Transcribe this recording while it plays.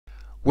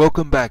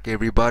Welcome back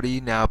everybody.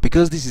 Now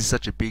because this is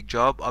such a big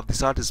job, I've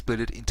decided to split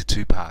it into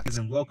two parts.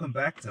 And welcome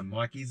back to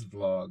Mikey's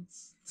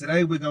Vlogs.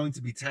 Today we're going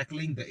to be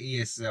tackling the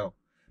ESL.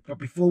 But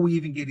before we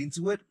even get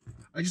into it,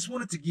 I just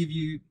wanted to give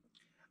you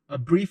a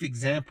brief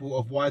example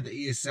of why the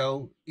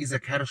ESL is a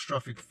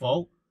catastrophic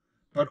fault,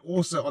 but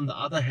also on the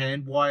other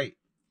hand why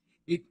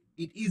it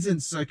isn't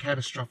so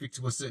catastrophic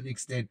to a certain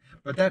extent.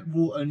 But that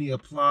rule only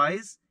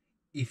applies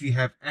if you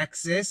have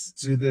access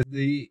to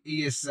the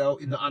ESL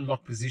in the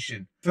unlocked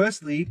position.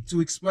 Firstly, to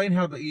explain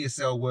how the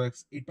ESL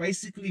works, it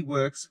basically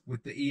works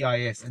with the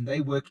EIS and they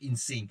work in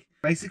sync.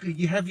 Basically,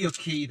 you have your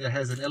key that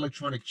has an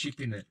electronic chip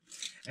in it.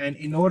 And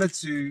in order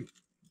to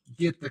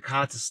get the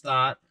car to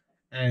start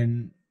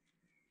and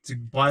to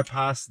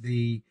bypass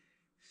the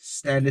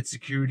standard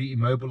security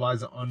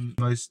immobilizer on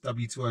most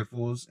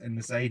w204s and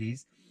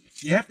Mercedes,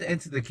 you have to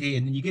enter the key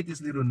and then you get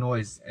this little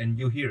noise and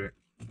you'll hear it.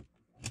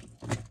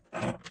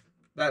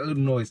 That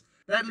little noise.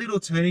 That little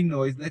turning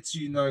noise lets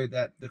you know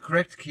that the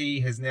correct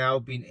key has now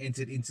been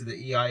entered into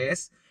the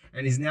EIS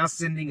and is now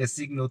sending a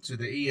signal to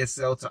the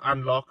ESL to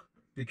unlock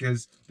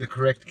because the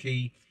correct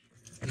key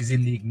is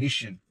in the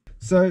ignition.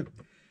 So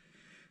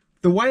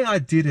the way I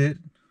did it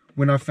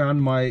when I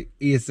found my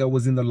ESL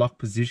was in the lock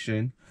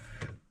position,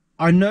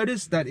 I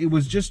noticed that it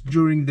was just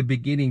during the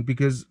beginning,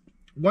 because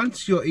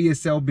once your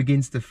ESL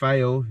begins to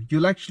fail,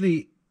 you'll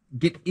actually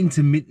get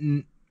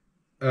intermittent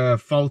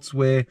faults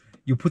where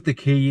you put the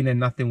key in and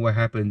nothing will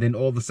happen. Then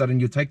all of a sudden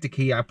you take the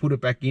key out, put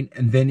it back in,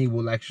 and then it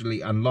will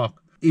actually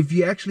unlock. If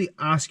you actually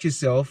ask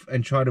yourself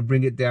and try to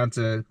bring it down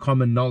to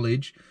common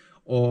knowledge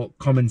or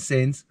common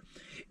sense,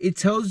 it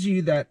tells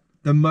you that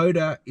the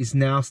motor is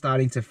now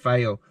starting to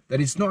fail,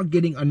 that it's not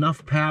getting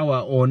enough power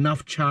or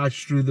enough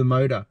charge through the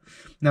motor.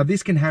 Now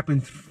this can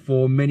happen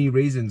for many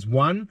reasons.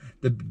 One,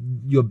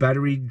 your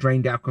battery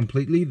drained out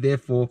completely,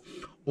 therefore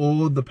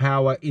all the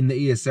power in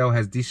the ESL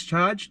has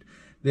discharged,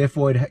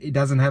 therefore it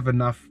doesn't have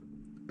enough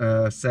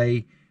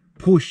say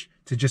push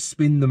to just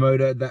spin the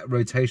motor that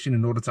rotation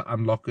in order to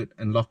unlock it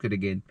and lock it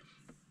again.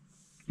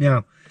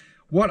 Now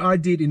what I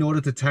did in order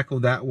to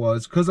tackle that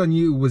was, because I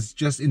knew it was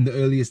just in the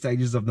earlier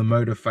stages of the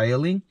motor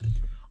failing,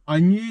 I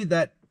knew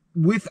that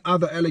with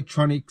other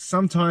electronics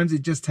sometimes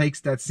it just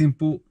takes that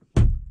simple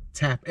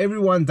tap.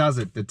 Everyone does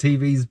it. The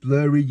TV's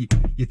blurry,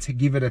 you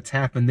give it a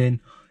tap and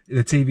then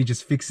the TV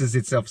just fixes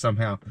itself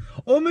somehow.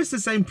 Almost the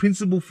same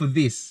principle for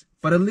this,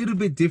 but a little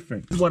bit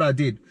different. This is what I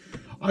did.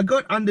 I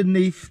got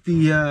underneath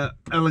the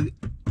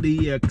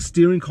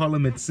steering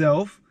column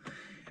itself,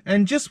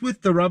 and just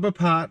with the rubber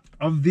part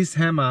of this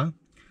hammer,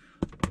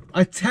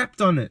 I tapped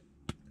on it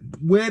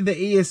where the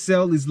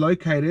ESL is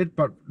located,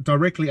 but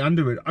directly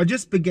under it. I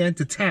just began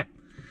to tap,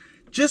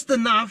 just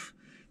enough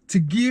to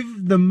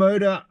give the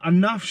motor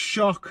enough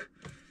shock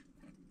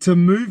to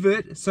move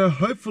it, so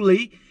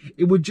hopefully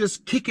it would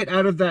just kick it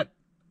out of that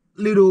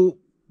little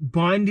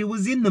bind it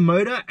was in the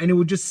motor and it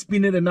would just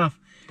spin it enough.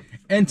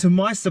 And to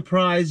my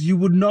surprise, you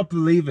would not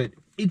believe it,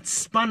 it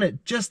spun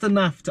it just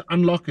enough to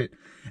unlock it.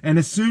 And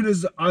as soon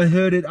as I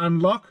heard it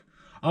unlock,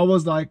 I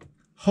was like,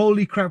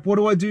 holy crap, what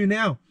do I do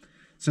now?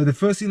 So the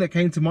first thing that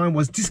came to mind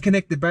was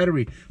disconnect the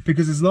battery,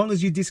 because as long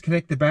as you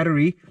disconnect the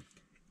battery,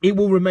 it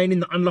will remain in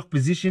the unlocked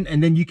position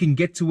and then you can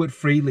get to it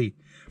freely.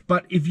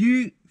 But if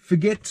you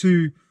forget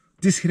to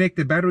disconnect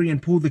the battery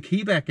and pull the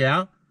key back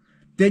out,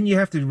 then you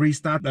have to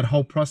restart that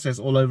whole process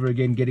all over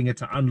again, getting it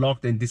to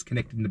unlock and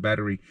disconnecting the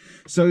battery.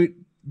 So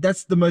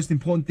that's the most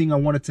important thing I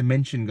wanted to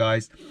mention,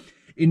 guys.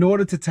 In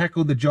order to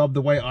tackle the job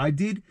the way I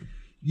did,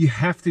 you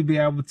have to be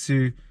able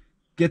to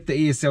get the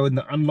ESL in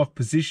the unlocked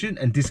position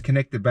and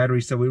disconnect the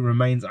battery so it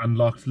remains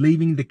unlocked,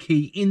 leaving the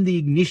key in the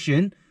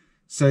ignition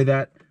so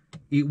that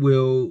it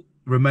will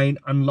remain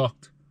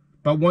unlocked.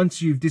 But once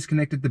you've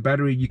disconnected the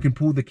battery, you can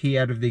pull the key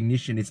out of the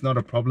ignition. It's not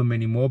a problem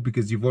anymore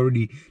because you've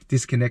already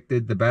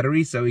disconnected the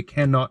battery, so it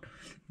cannot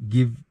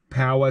give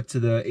power to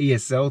the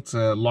ESL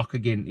to lock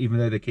again, even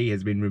though the key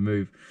has been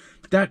removed.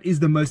 That is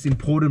the most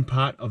important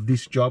part of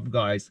this job,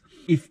 guys.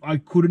 If I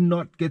could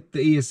not get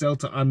the ESL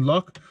to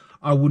unlock,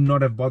 I would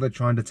not have bothered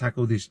trying to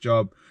tackle this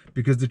job,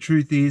 because the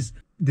truth is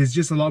there's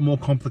just a lot more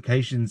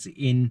complications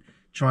in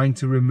trying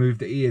to remove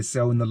the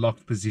ESL in the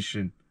locked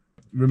position.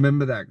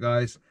 Remember that,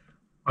 guys.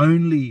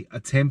 Only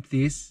attempt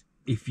this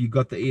if you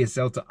got the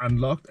ESL to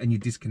unlocked and you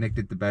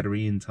disconnected the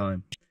battery in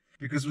time.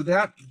 Because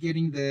without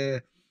getting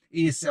the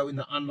ESL in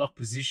the unlocked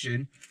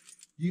position,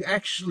 you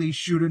actually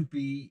shouldn't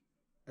be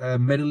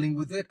meddling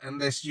with it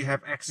unless you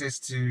have access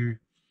to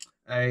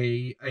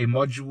a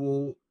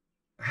module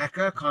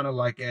hacker, kind of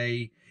like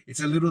it's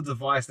a little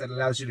device that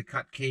allows you to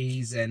cut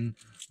keys and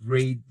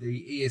read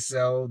the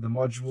ESL, the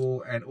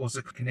module, and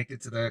also connect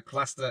it to the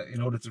cluster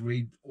in order to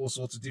read all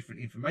sorts of different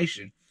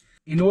information.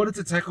 In order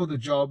to tackle the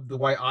job the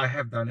way I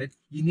have done it,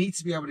 you need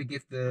to be able to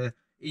get the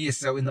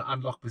ESL in the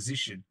unlocked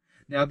position.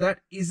 Now that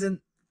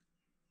isn't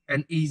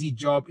an easy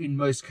job in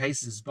most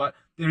cases, but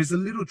there is a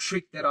little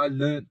trick that I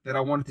learned that I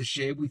wanted to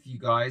share with you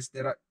guys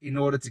in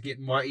order to get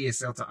my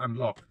ESL to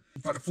unlock.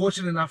 But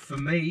fortunate enough for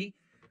me,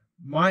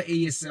 my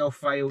ESL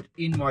failed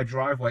in my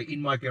driveway,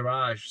 in my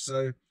garage.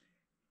 So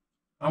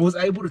I was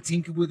able to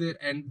tinker with it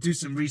and do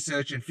some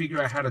research and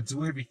figure out how to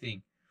do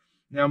everything.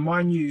 Now,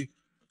 mind you,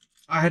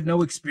 I had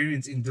no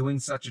experience in doing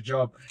such a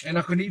job, and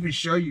I can even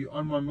show you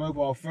on my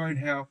mobile phone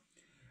how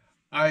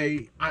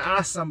I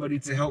asked somebody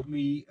to help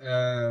me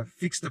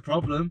fix the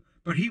problem,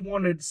 but he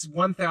wanted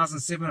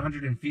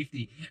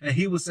 1,750, and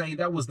he was saying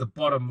that was the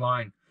bottom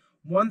line.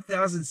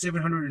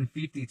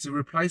 1,750 to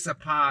replace a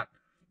part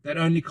that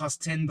only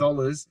costs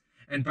 $10,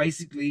 and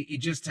basically it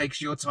just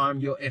takes your time,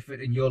 your effort,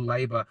 and your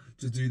labor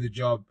to do the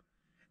job.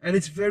 And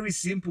it's very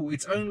simple.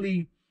 It's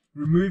only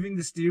removing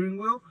the steering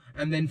wheel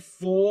and then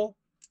four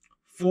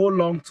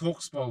long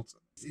Torx bolts.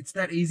 It's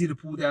that easy to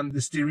pull down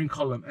the steering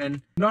column.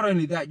 And not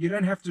only that, you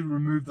don't have to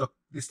remove the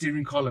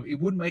steering column. It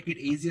would make it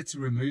easier to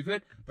remove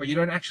it, but you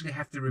don't actually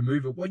have to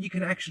remove it. What you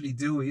can actually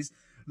do is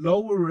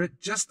lower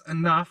it just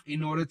enough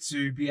in order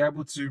to be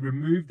able to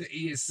remove the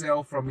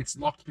ESL from its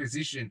locked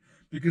position,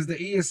 because the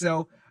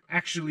ESL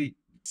actually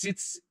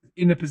sits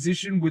in a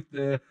position with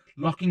the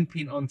locking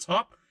pin on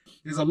top.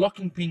 There's a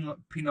locking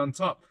pin on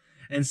top,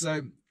 and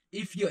so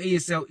if your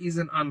ESL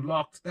isn't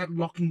unlocked, that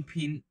locking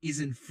pin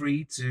isn't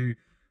free to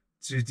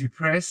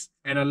depress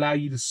and allow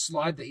you to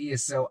slide the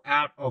ESL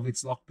out of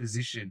its locked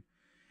position.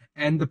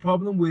 And the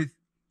problem with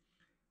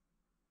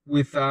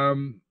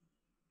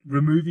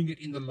removing it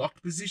in the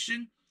locked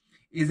position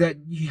is that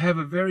you have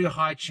a very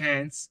high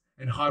chance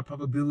and high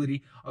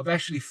probability of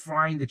actually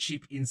frying the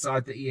chip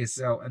inside the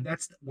ESL, and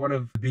that's one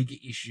of the bigger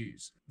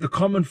issues. The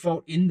common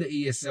fault in the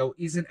ESL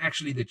isn't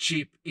actually the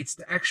chip, it's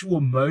the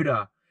actual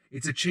motor.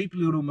 It's a cheap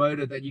little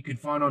motor that you can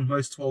find on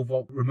most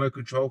 12-volt remote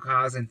control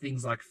cars and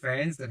things like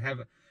fans that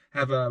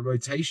have a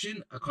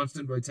rotation, a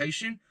constant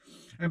rotation.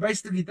 And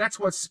basically that's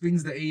what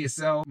spins the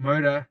ESL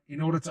motor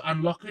in order to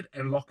unlock it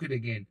and lock it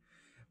again.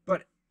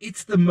 But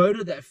it's the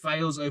motor that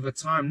fails over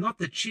time, not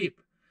the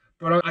chip.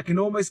 But I can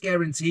almost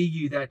guarantee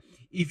you that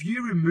if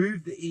you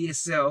remove the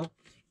ESL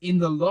in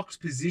the locked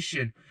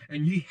position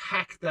and you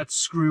hack that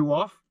screw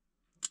off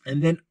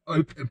and then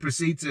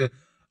proceed to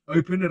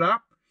open it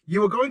up,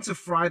 you are going to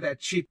fry that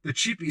chip. The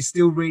chip is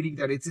still reading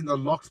that it's in the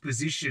locked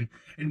position.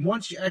 And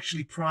once you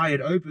actually pry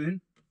it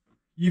open,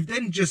 you've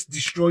then just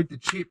destroyed the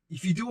chip.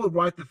 If you do it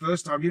right the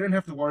first time, you don't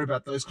have to worry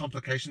about those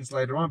complications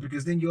later on,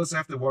 because then you also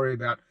have to worry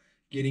about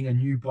getting a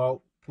new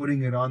bolt,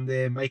 putting it on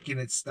there, making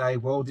it stay,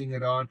 welding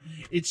it on.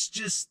 It's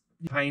just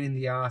a pain in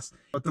the ass.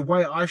 But the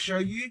way I show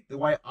you, the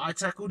way I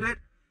tackled it,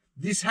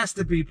 this has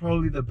to be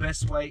probably the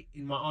best way,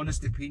 in my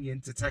honest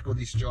opinion, to tackle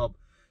this job.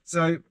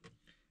 So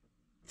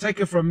take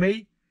it from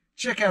me.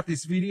 Check out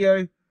this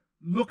video,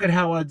 look at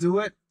how I do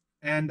it,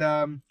 and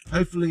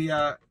hopefully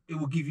it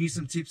will give you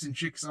some tips and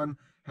tricks on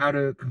how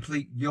to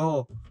complete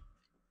your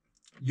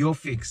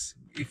fix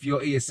if your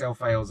ESL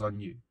fails on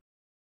you.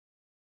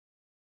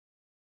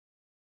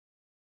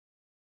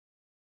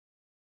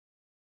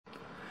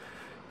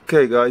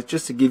 Okay guys,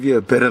 just to give you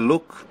a better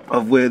look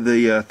of where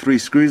the 3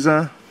 screws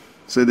are.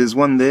 So there's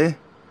one there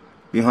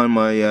behind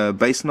my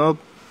base knob,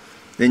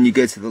 then you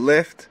go to the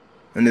left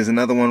and there's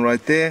another one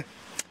right there,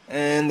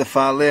 and the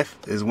far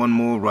left there's one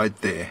more right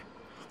there.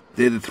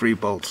 They're the 3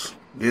 bolts.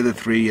 They're the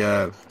 3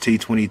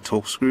 T20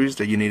 Torx screws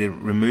that you need to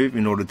remove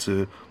in order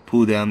to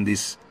pull down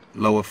this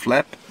lower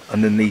flap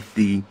underneath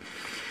the...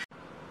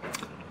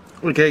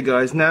 Okay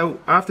guys, now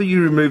after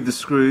you remove the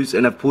screws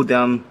and have pulled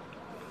down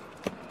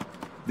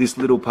this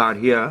little part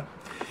here,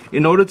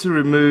 in order to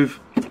remove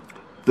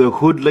the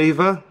hood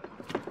lever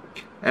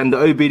and the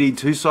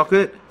OBD2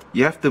 socket,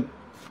 you have to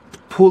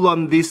pull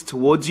on this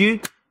towards you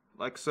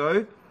like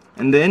so,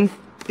 and then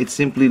it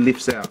simply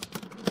lifts out.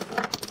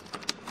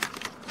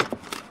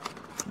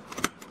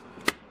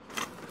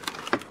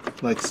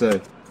 Like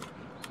so.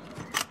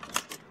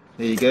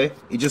 There you go.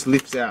 It just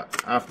lifts out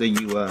after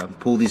you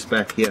pull this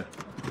back here.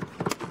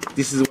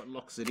 This is what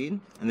locks it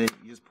in, and then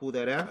you just pull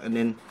that out, and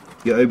then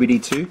your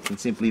OBD2 can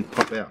simply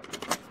pop out.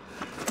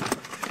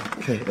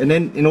 Okay, and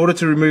then in order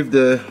to remove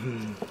the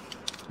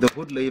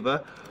hood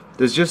lever,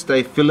 there's just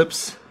a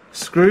Phillips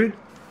screw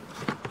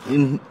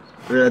in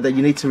that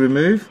you need to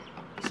remove.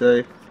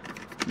 So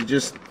you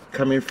just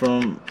come in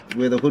from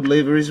where the hood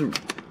lever is,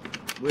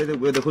 where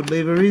the hood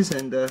lever is,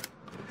 and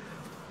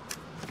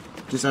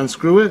just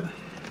unscrew it,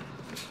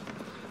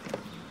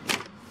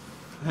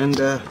 and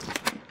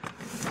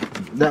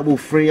that will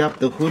free up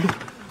the hood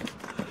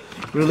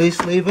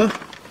release lever,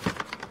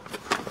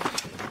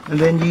 and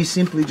then you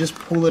simply just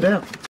pull it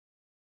out.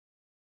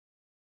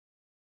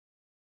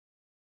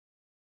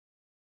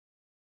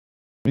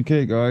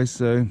 Okay guys,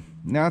 so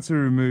now to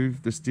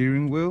remove the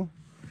steering wheel,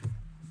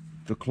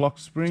 the clock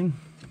spring,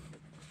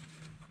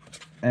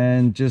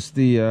 and just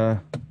the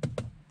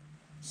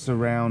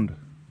surround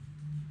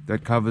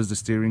that covers the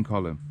steering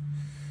column.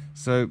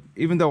 So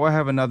even though I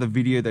have another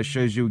video that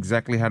shows you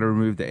exactly how to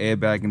remove the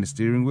airbag and the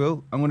steering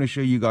wheel, I'm going to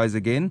show you guys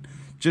again,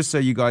 just so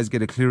you guys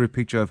get a clearer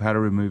picture of how to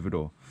remove it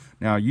all.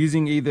 Now,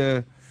 using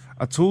either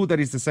a tool that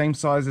is the same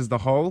size as the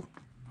hole,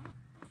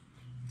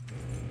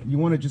 you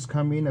want to just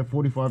come in at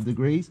 45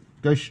 degrees,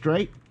 go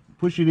straight,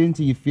 push it in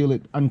till you feel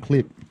it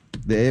unclip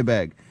the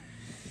airbag.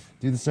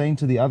 Do the same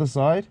to the other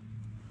side,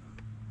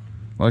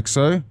 like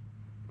so.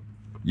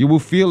 you will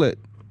feel it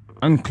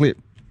unclip.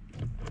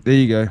 There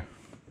you go.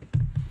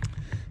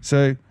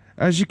 So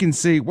as you can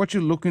see, what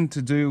you're looking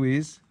to do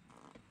is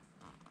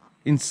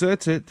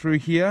insert it through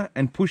here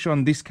and push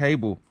on this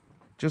cable,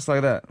 just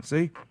like that.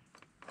 See?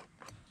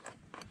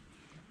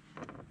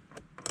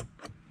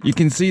 You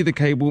can see the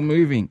cable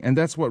moving, and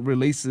that's what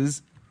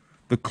releases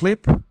the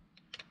clip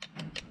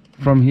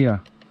from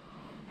here.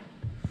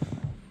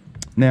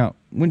 Now,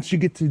 once you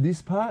get to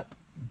this part,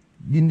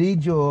 you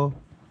need your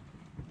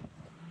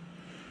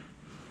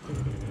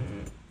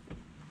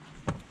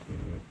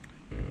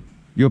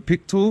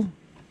pick tool.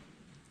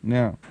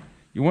 Now,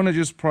 you want to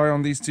just pry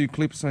on these two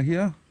clips right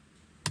here,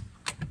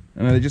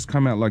 and they just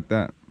come out like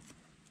that.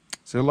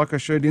 So like I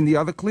showed in the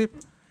other clip,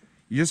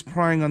 you're just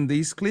prying on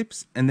these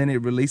clips and then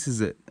it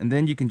releases it, and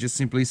then you can just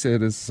simply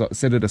set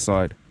it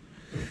aside.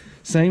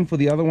 Same for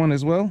the other one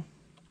as well,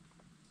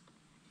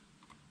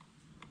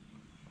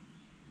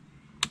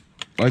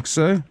 like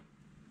so,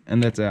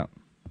 and that's out,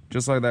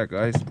 just like that,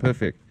 guys.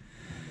 Perfect.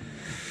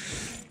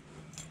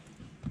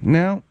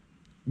 Now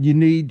you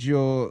need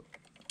your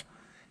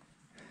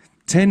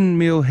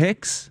 10mm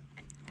hex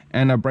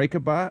and a breaker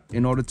bar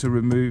in order to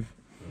remove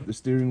the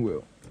steering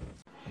wheel.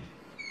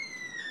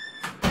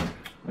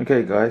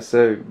 Okay guys,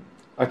 so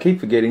I keep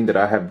forgetting that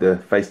I have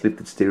the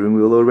facelifted steering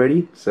wheel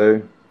already.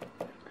 So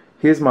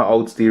here's my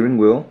old steering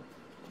wheel,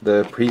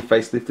 the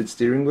pre-facelifted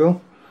steering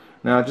wheel.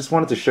 Now I just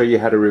wanted to show you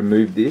how to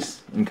remove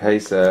this in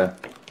case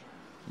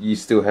you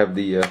still have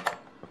the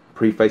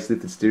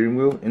pre-facelifted steering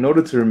wheel. In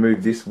order to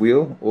remove this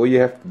wheel, all you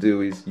have to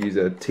do is use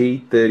a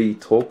T30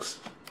 Torx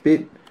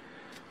bit,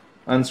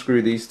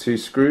 unscrew these two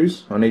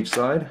screws on each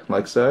side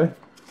like so,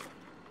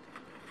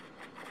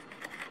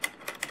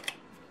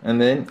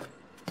 and then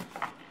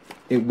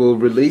it will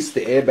release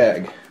the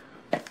airbag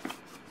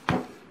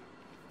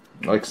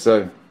like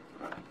so.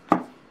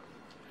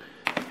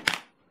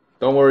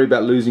 Don't worry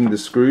about losing the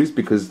screws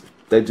because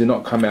they do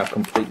not come out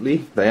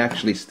completely, they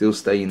actually still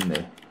stay in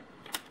there.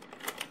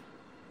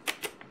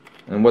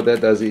 And what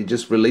that does, it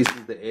just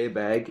releases the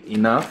airbag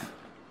enough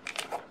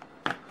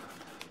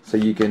so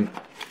you can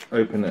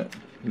open it.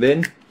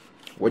 Then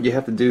what you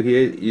have to do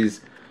here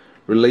is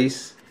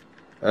release,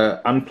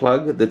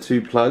 unplug the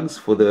two plugs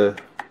for the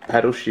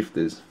paddle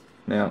shifters.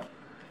 Now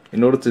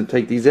in order to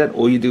take these out,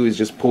 all you do is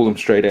just pull them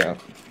straight out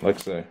like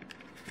so,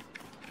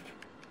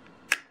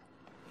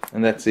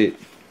 and that's it.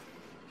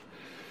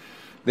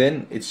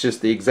 Then it's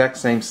just the exact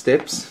same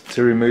steps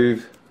to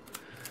remove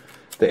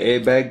the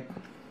airbag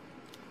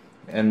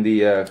and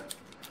the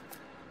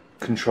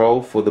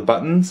control for the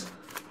buttons,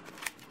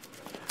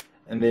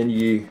 and then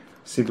you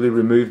simply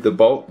remove the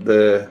bolt,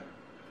 the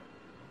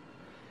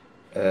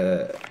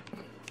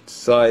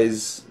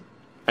size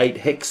 8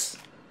 hex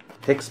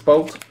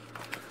bolt,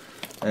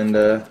 and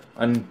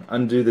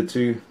undo the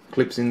two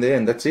clips in there,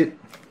 and that's it.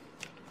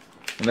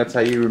 And that's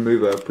how you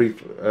remove a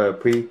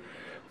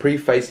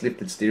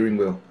pre-facelifted steering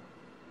wheel.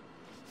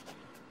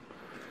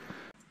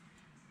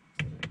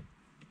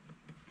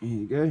 Here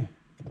you go,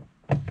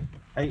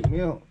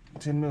 8mm,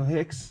 10mm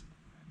hex.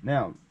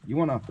 Now you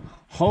want to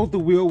hold the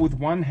wheel with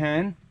one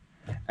hand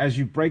as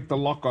you break the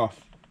lock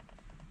off.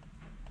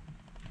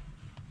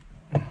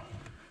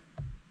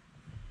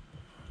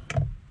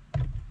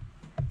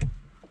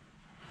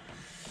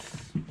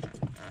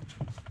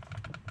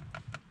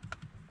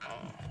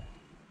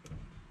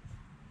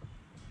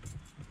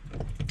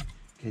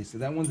 Okay, so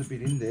that one's a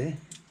bit in there.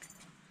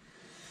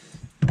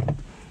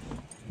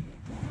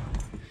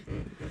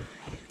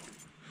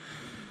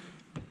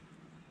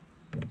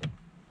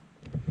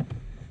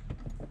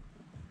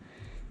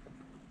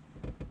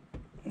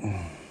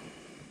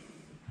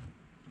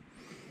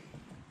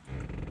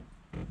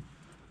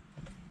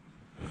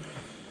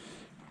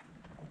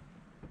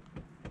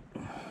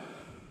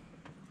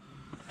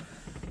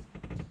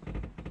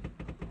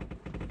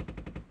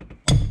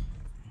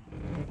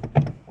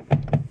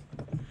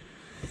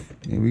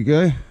 There we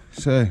go.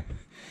 So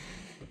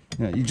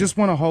now you just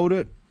want to hold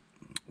it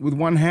with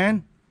one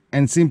hand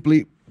and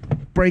simply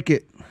break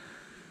it.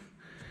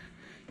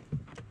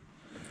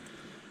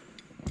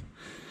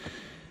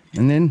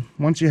 And then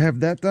once you have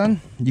that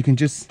done, you can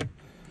just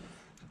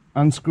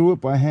unscrew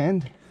it by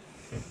hand.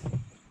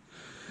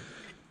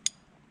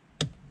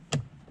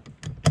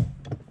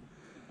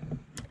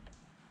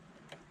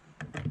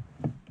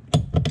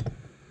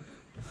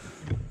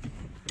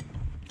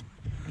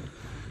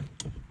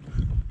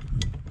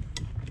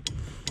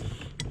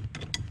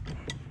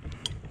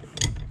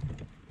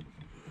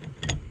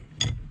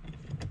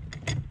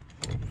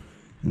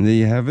 And there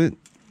you have it.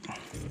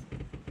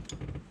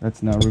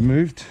 That's now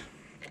removed.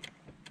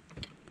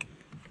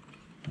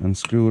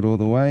 Unscrew it all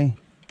the way,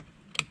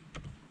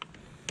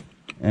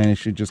 and it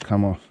should just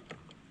come off.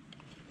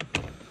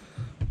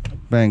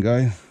 Bang,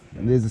 guys,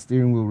 and there's the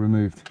steering wheel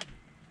removed.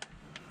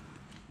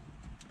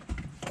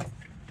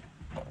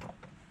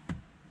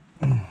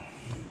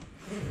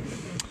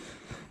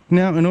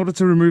 Now, in order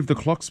to remove the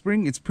clock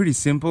spring, it's pretty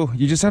simple.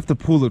 You just have to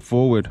pull it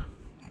forward,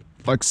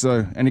 like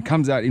so, and it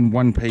comes out in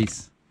one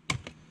piece.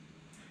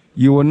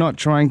 You are not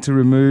trying to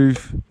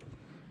remove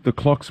the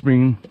clock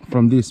spring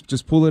from this.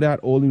 Just pull it out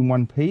all in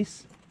one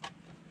piece.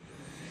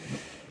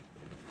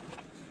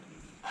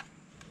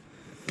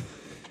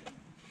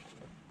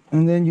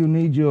 And then you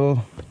need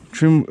your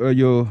trim,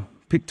 your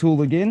pick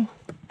tool again.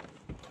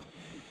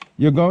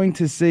 You're going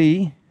to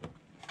see,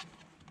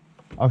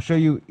 I'll show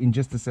you in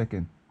just a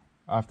second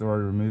after I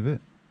remove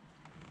it.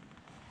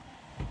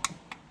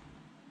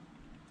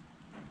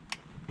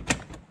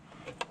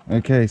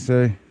 Okay,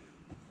 so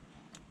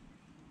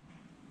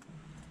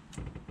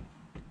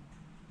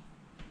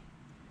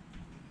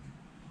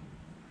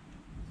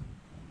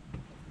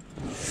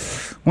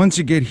once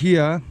you get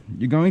here,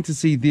 you're going to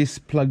see this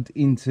plugged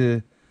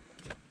into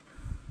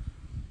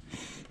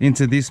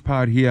this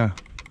part here.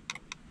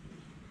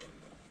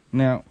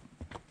 Now,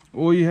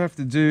 all you have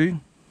to do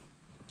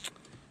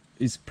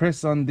is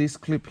press on this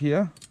clip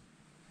here,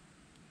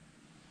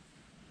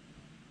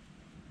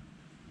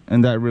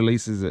 and that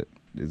releases it.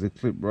 There's a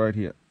clip right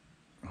here.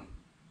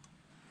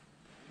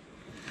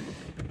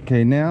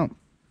 Okay, now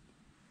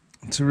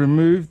to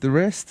remove the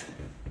rest,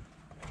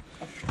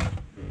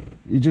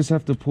 you just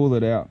have to pull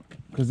it out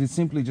because it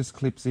simply just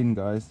clips in,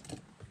 guys.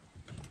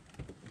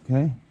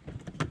 Okay.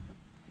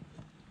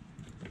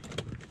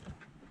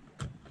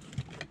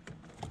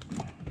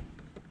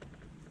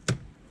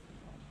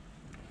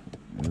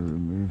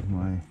 Remove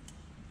my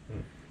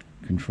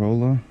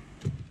controller.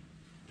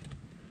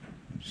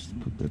 Just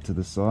put that to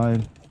the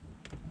side.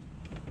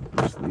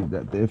 Just leave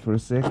that there for a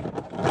sec.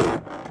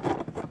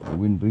 The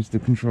wind booster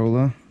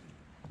controller.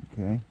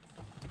 Okay.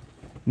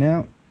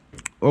 Now,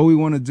 all we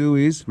want to do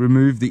is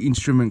remove the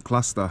instrument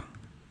cluster.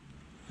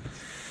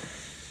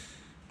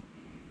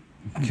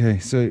 Okay,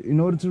 so in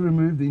order to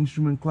remove the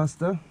instrument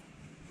cluster,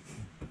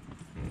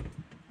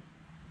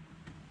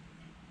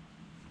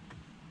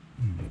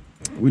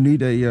 we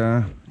need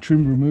a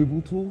trim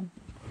removal tool.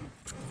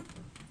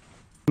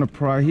 I'm going to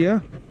pry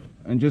here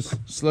and just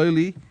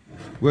slowly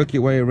work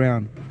your way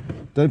around.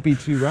 Don't be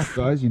too rough,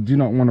 guys. You do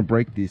not want to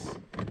break this.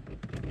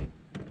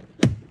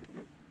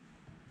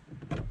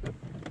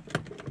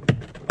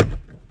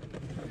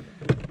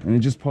 And it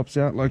just pops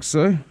out like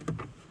so.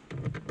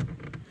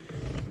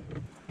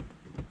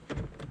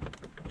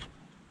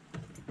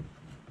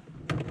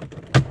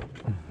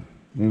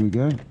 There we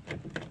go.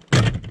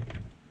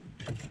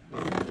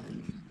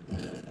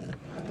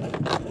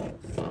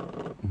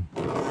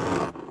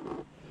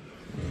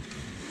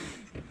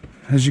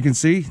 As you can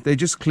see, they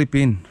just clip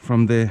in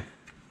from there.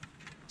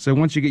 So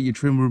once you get your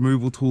trim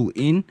removal tool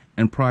in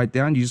and pry it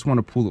down, you just want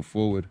to pull it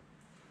forward.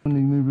 When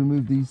you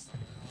remove these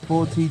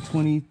 4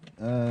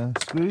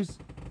 T20 screws,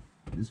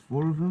 there's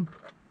 4 of them.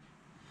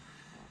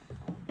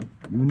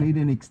 You will need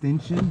an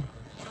extension,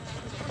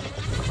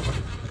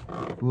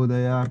 for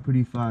they are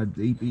pretty far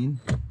deep in.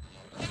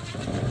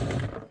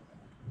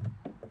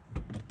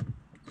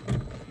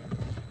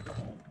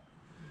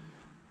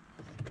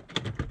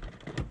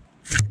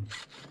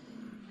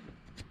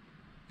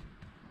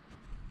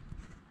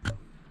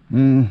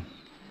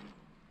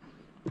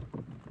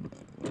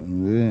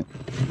 There.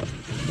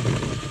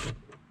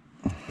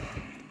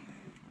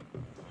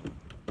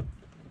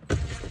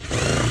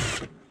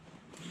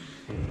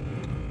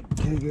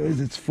 Okay guys,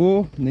 it's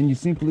 4, and then you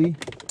simply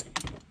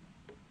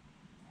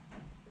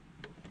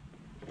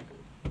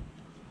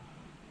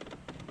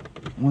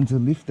want to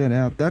lift that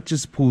out. That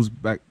just pulls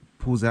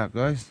out,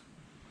 guys.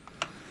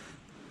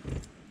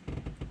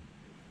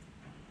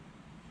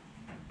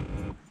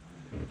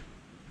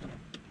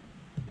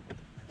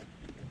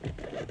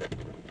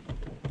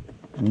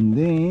 And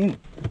then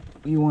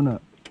you want to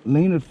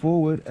lean it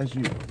forward as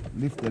you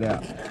lift it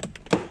out.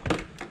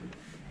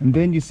 And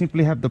then you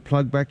simply have the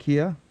plug back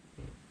here.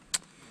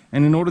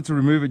 And in order to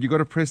remove it, you got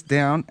to press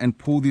down and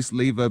pull this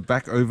lever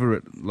back over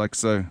it, like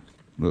so.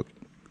 Look.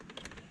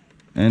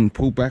 And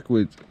pull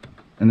backwards.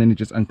 And then it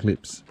just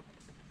unclips.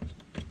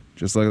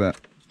 Just like that.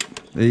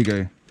 There you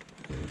go.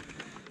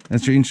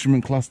 That's your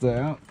instrument cluster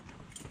out.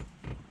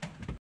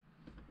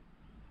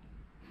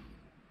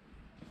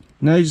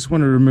 Now you just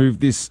want to remove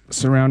this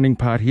surrounding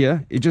part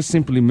here. It just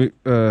simply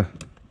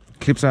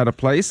clips out of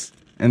place,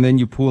 and then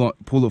you pull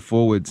it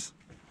forwards.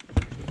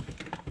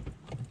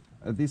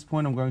 At this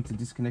point, I'm going to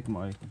disconnect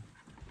my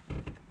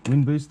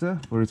wind booster,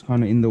 where it's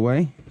kind of in the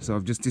way. So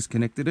I've just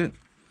disconnected it,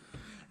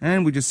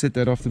 and we just set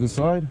that off to the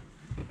side.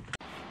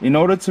 In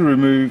order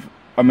to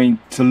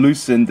to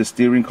loosen the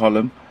steering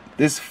column,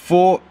 there's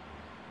 4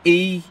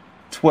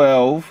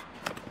 E12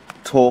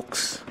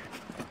 Torx,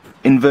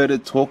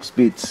 inverted Torx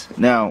bits.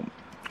 Now,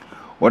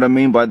 what I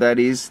mean by that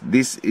is,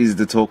 this is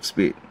the Torx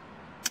bit.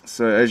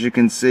 So as you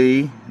can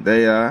see,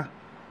 they are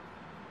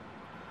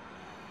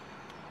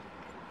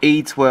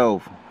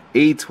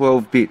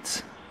E12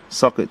 bits,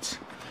 sockets.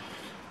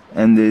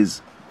 And there's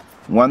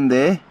one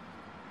there,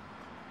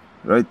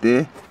 right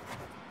there.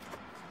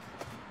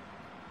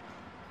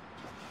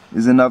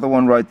 There's another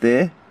one right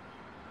there.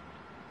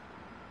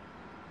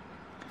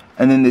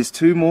 And then there's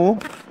 2 more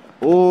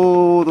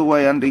all the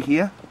way under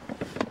here,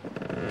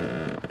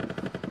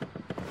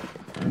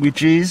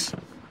 which is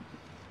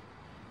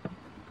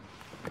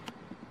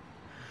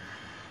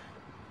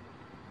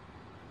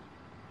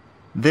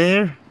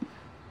there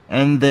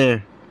and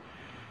there.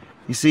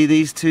 You see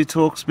these two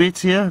Torx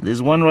bits here?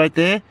 There's one right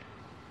there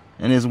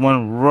and there's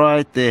one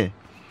right there.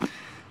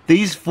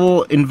 These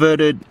 4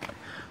 inverted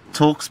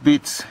Torx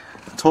bits,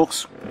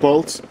 Torx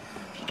bolts,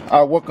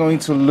 are what going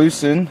to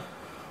loosen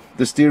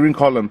the steering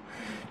column.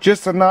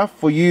 Just enough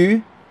for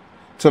you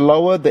to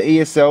lower the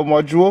ESL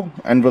module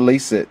and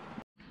release it.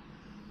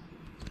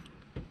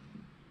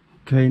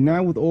 Okay,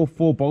 now with all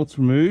 4 bolts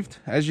removed,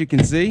 as you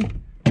can see,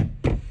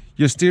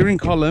 your steering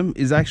column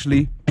is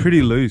actually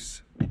pretty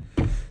loose.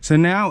 So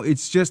now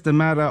it's just a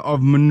matter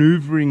of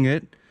maneuvering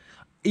it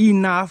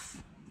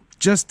enough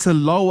just to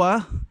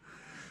lower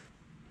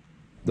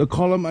the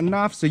column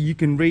enough so you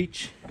can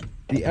reach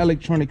the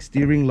electronic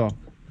steering lock.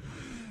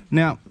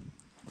 Now,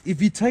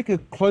 if you take a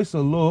closer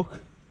look,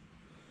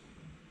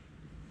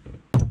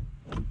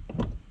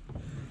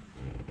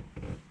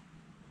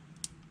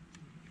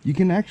 you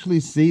can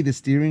actually see the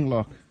steering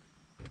lock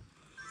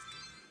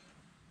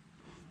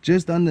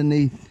just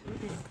underneath.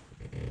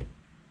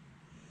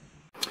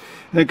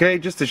 Okay,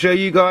 just to show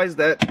you guys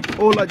that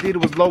all I did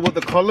was lower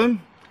the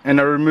column and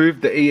I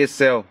removed the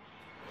ESL.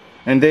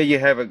 And there you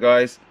have it,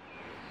 guys.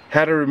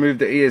 How to remove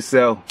the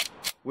ESL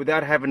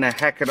without having to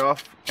hack it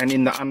off and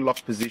in the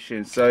unlocked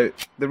position. So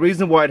the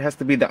reason why it has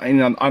to be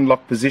in an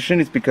unlocked position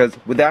is because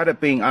without it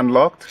being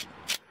unlocked,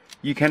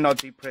 you cannot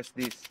depress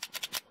this.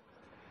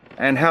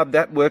 And how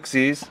that works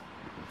is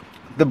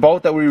the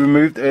bolt that we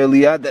removed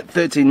earlier, that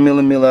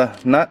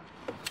 13mm nut,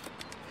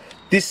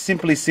 this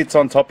simply sits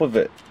on top of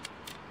it.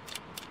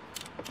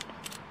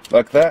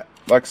 Like that,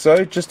 like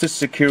so, just to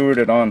secure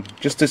it on,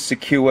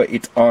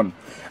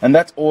 and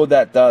that's all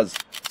that does.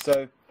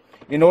 So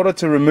in order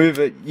to remove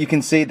it, you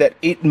can see that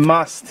it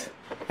must,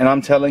 and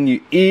I'm telling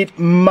you, it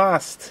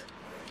must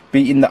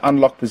be in the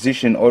unlocked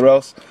position, or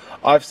else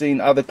I've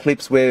seen other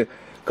clips where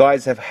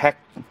guys have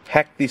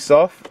hacked this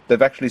off.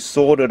 They've actually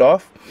sawed it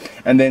off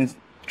and then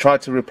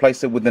tried to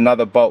replace it with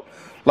another bolt.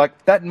 Like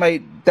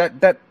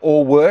that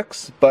all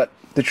works, but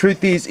the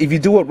truth is, if you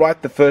do it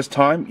right the first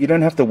time, you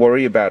don't have to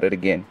worry about it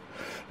again.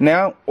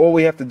 Now all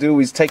we have to do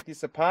is take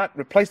this apart,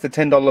 replace the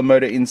 $10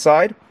 motor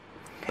inside,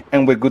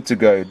 and we're good to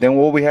go. Then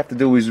all we have to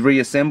do is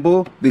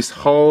reassemble this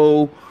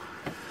whole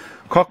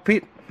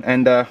cockpit,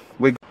 and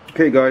we're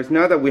okay, guys.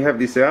 Now that we have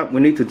this out,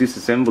 we need to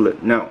disassemble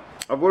it. Now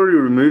I've already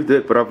removed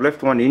it, but I've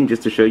left one in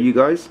just to show you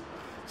guys.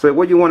 So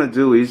what you want to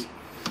do is,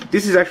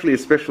 this is actually a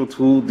special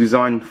tool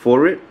designed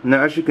for it.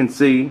 Now as you can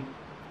see,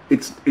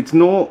 it's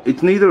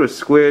neither a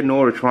square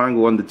nor a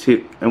triangle on the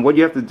tip, and what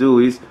you have to do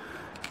is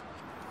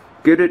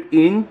get it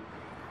in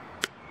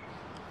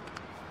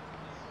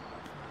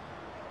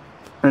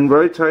and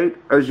rotate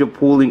as you're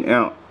pulling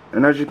out,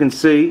 and as you can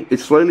see, it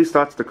slowly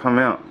starts to come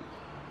out.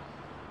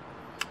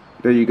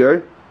 There you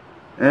go,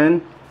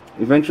 and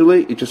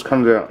eventually it just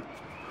comes out.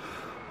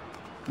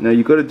 Now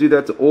you've got to do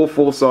that to all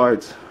 4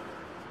 sides.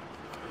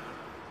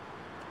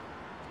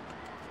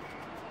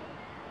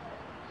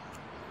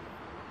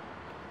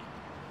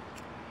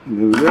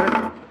 Do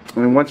that,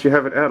 and once you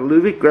have it out of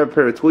Luvic, grab a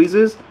pair of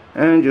tweezers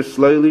and just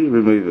slowly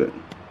remove it.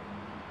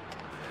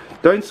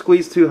 Don't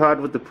squeeze too hard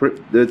with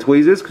the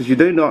tweezers, because you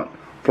do not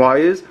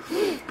pliers,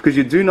 because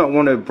you do not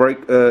want to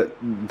break,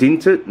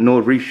 dent it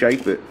nor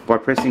reshape it by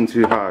pressing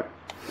too hard.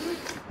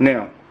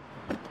 Now,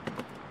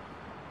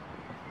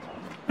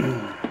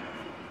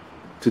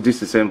 to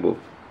disassemble,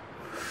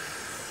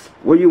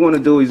 what you want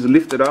to do is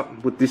lift it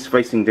up with this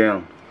facing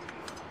down,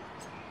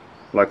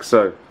 like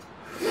so.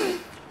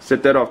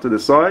 Set that off to the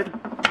side.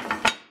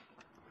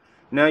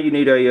 Now you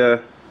need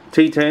a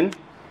T10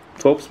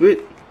 Torx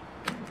bit.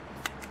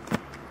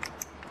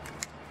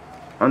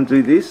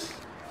 Undo this,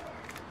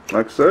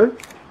 like so.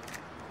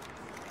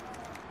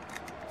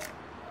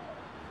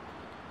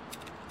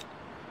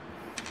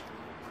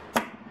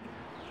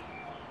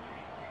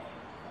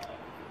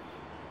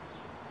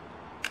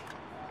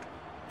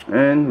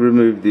 And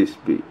remove this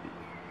bit.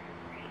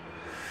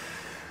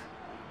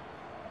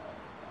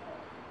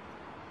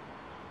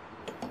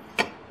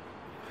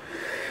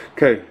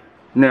 Okay,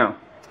 now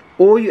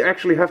all you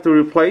actually have to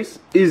replace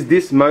is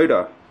this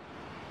motor.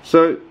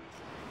 So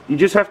you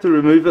just have to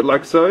remove it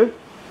like so.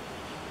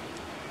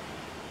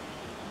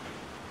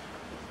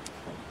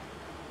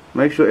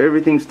 Make sure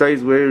everything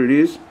stays where it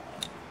is.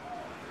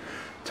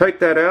 Take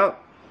that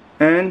out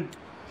and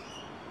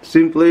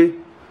simply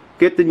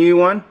get the new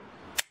one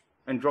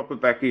and drop it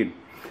back in.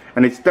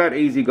 And it's that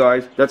easy,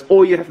 guys. That's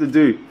all you have to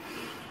do.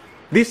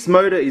 This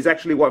motor is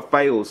actually what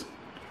fails,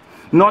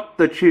 not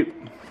the chip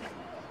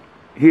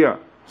here.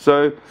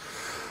 So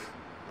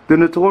the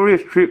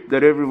notorious chip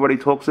that everybody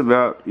talks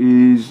about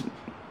is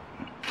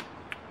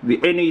the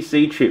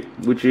NEC chip,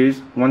 which is,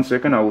 one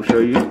second, I will show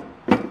you.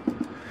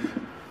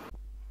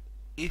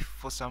 If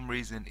for some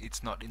reason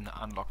it's not in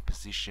the unlocked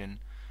position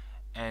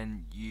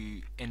and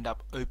you end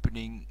up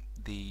opening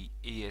the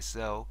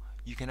ESL,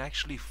 you can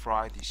actually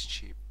fry this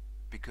chip,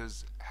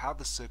 because how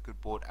the circuit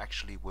board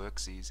actually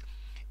works is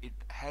it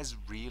has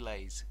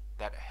relays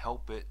that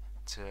help it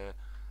to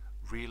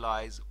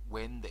realize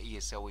when the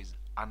ESL is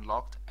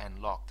unlocked and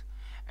locked,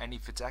 and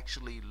if it's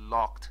actually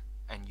locked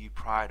and you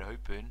pry it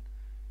open,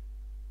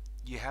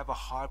 you have a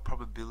high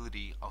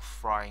probability of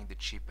frying the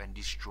chip and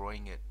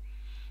destroying it.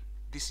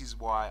 This is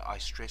why I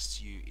stress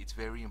to you, it's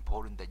very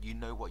important that you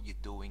know what you're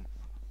doing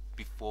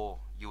before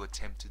you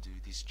attempt to do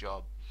this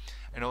job.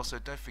 And also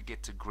don't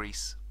forget to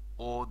grease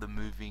all the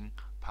moving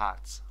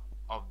parts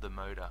of the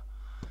motor.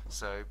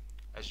 So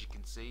as you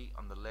can see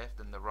on the left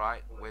and the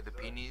right where the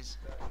pin is,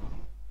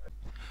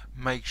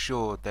 make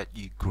sure that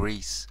you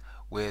grease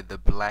where the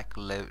black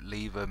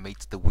lever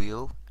meets the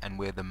wheel and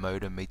where the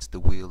motor meets the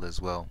wheel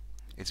as well.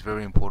 It's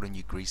very important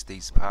you grease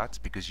these parts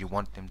because you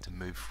want them to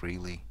move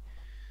freely.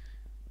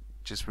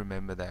 Just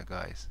remember that,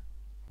 guys.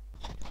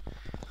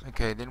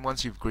 Okay, then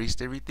once you've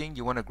greased everything,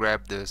 you want to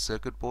grab the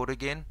circuit board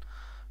again,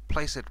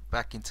 place it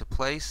back into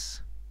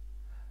place,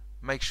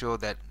 make sure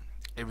that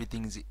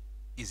everything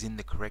is in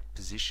the correct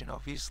position,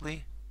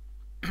 obviously.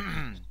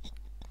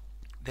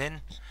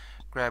 Then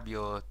grab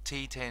your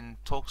T10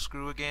 torque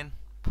screw again,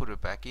 put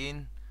it back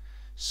in,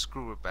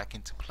 screw it back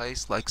into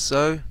place like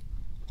so.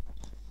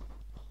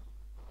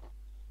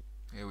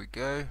 Here we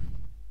go,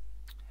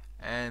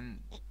 and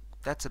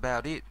that's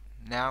about it.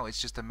 Now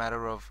it's just a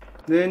matter of,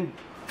 then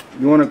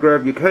you want to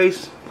grab your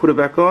case, put it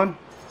back on.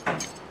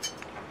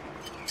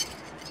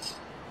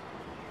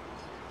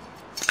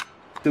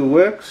 Still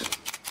works.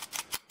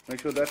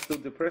 Make sure that still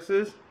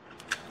depresses.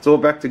 It's all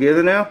back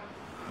together now.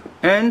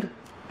 And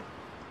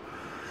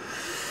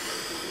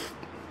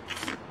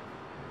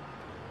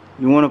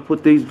you want to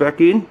put these back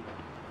in,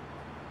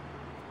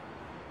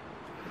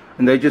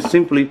 and they just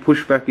simply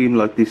push back in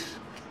like this.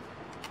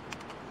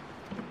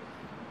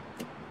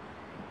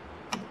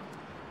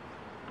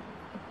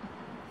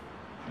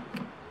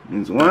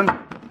 There's one.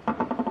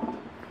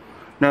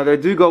 Now they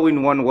do go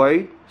in one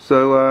way,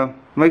 so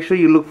make sure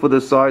you look for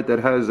the side that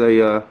has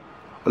a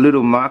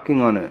little marking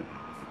on it,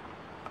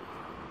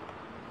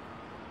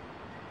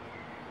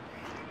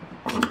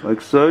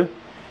 like so.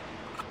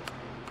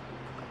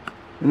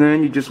 And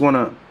then you just want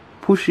to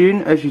push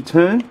in as you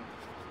turn,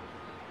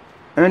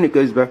 and it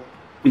goes back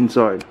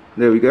inside.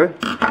 There we go.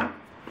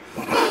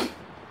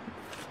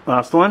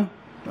 Last one.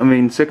 I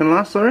mean second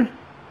last, sorry.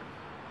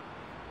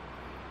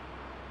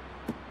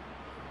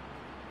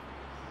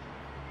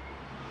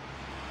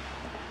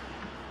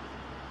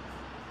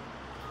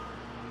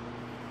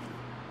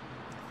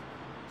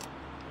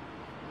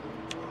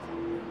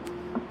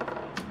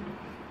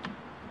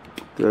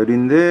 Throw it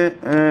in there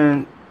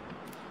and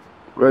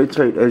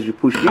rotate as you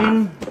push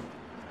in.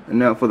 And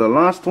now for the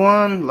last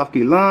one,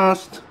 lucky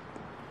last.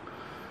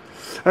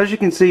 As you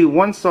can see,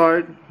 one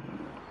side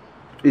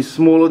is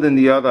smaller than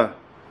the other.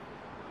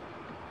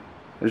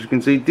 As you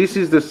can see, this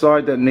is the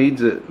side that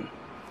needs it,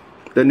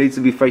 that needs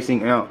to be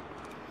facing out.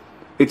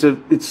 It's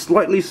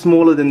slightly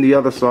smaller than the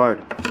other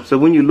side, so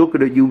when you look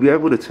at it, you'll be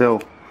able to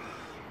tell.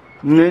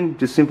 And then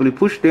just simply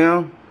push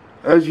down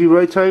as you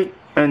rotate,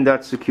 and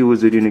that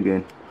secures it in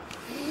again.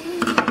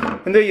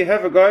 And there you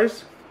have it,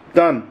 guys.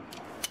 Done.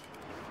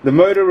 The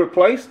motor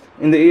replaced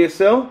in the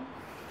ESL.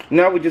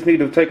 Now we just need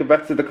to take it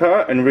back to the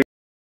car and